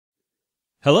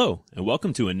Hello, and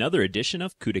welcome to another edition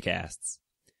of CUDACasts.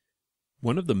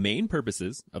 One of the main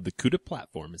purposes of the CUDA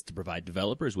platform is to provide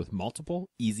developers with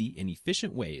multiple, easy, and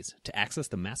efficient ways to access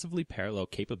the massively parallel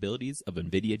capabilities of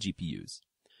NVIDIA GPUs.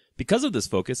 Because of this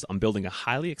focus on building a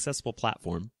highly accessible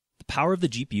platform, the power of the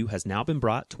GPU has now been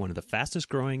brought to one of the fastest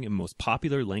growing and most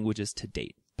popular languages to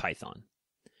date, Python.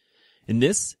 In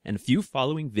this and a few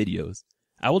following videos,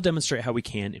 I will demonstrate how we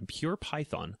can, in pure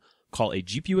Python, call a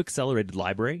GPU-accelerated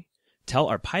library, tell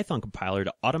our Python compiler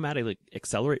to automatically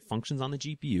accelerate functions on the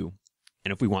GPU,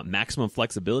 and if we want maximum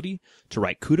flexibility, to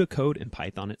write CUDA code in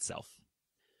Python itself.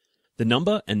 The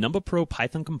Numba and NumbaPro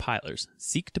Python compilers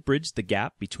seek to bridge the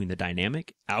gap between the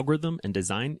dynamic, algorithm, and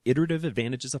design iterative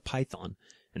advantages of Python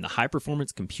and the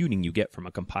high-performance computing you get from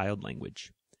a compiled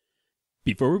language.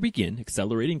 Before we begin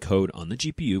accelerating code on the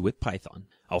GPU with Python,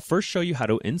 I'll first show you how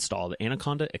to install the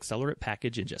Anaconda Accelerate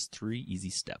package in just 3 easy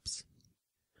steps.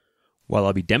 While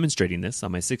I'll be demonstrating this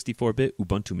on my 64-bit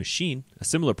Ubuntu machine, a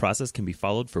similar process can be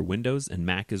followed for Windows and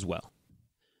Mac as well.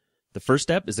 The first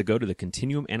step is to go to the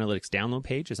Continuum Analytics download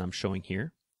page, as I'm showing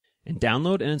here, and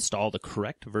download and install the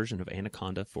correct version of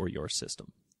Anaconda for your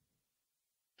system.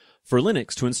 For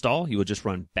Linux, to install, you will just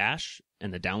run bash,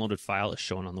 and the downloaded file is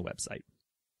shown on the website.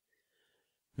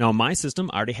 Now on my system,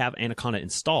 I already have Anaconda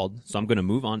installed, so I'm going to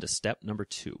move on to step number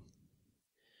 2.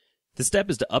 This step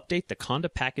is to update the Conda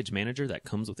package manager that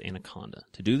comes with Anaconda.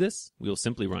 To do this, we will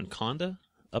simply run conda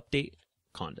update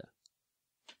conda.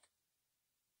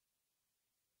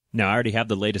 Now I already have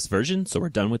the latest version, so we're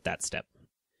done with that step.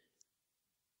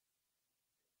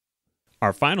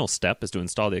 Our final step is to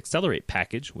install the Accelerate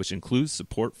package, which includes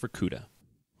support for CUDA.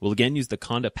 We'll again use the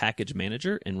Conda package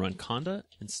manager and run conda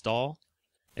install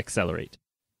Accelerate.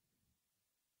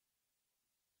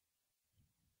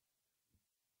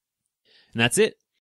 And that's it.